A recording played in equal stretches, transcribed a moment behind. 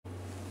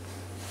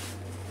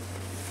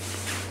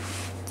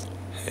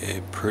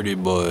A pretty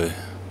boy,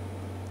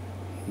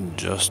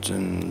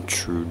 Justin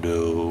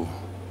Trudeau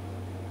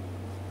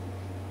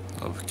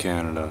of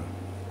Canada.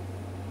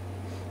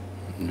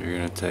 You're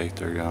gonna take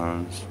their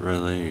guns?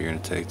 Really? You're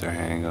gonna take their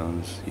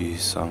handguns? You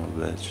son of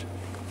a bitch.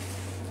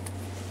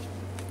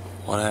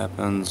 What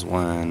happens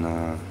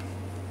when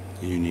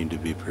you need to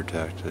be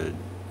protected,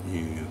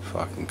 you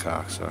fucking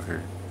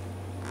cocksucker?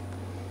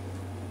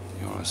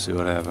 You wanna see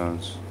what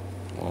happens?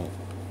 Well,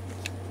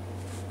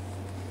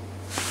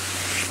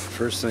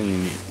 first thing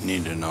you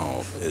need to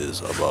know is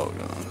about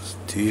guns.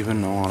 Do you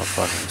even know how to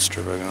fucking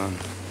strip a gun?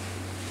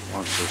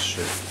 Watch this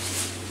shit.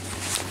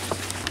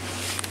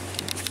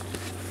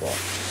 Fuck.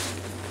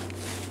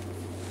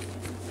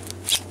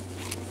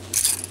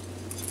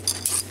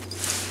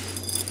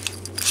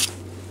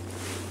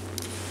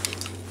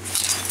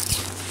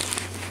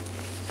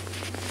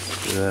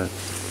 See that?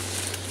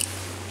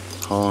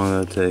 How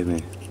long did that take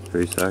me?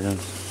 3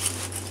 seconds?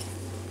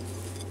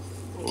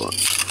 What?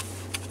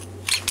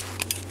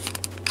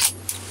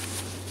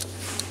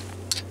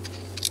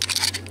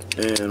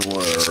 And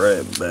we're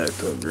right back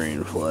to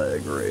green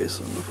flag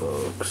racing,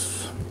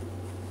 folks.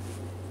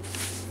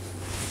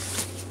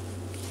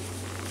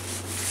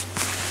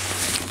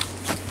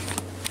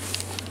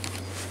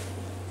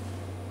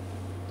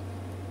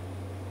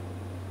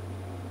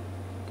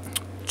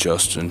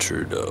 Justin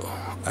Trudeau,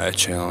 I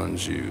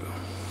challenge you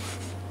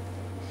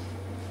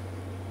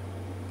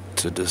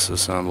to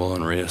disassemble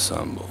and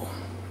reassemble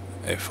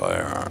a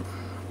firearm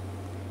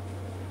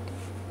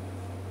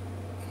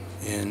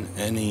in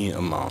any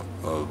amount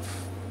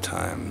of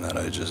time that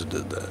I just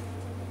did that.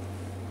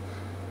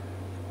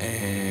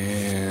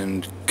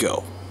 And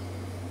go.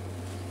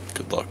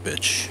 Good luck,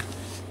 bitch.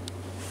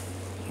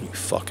 You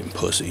fucking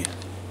pussy.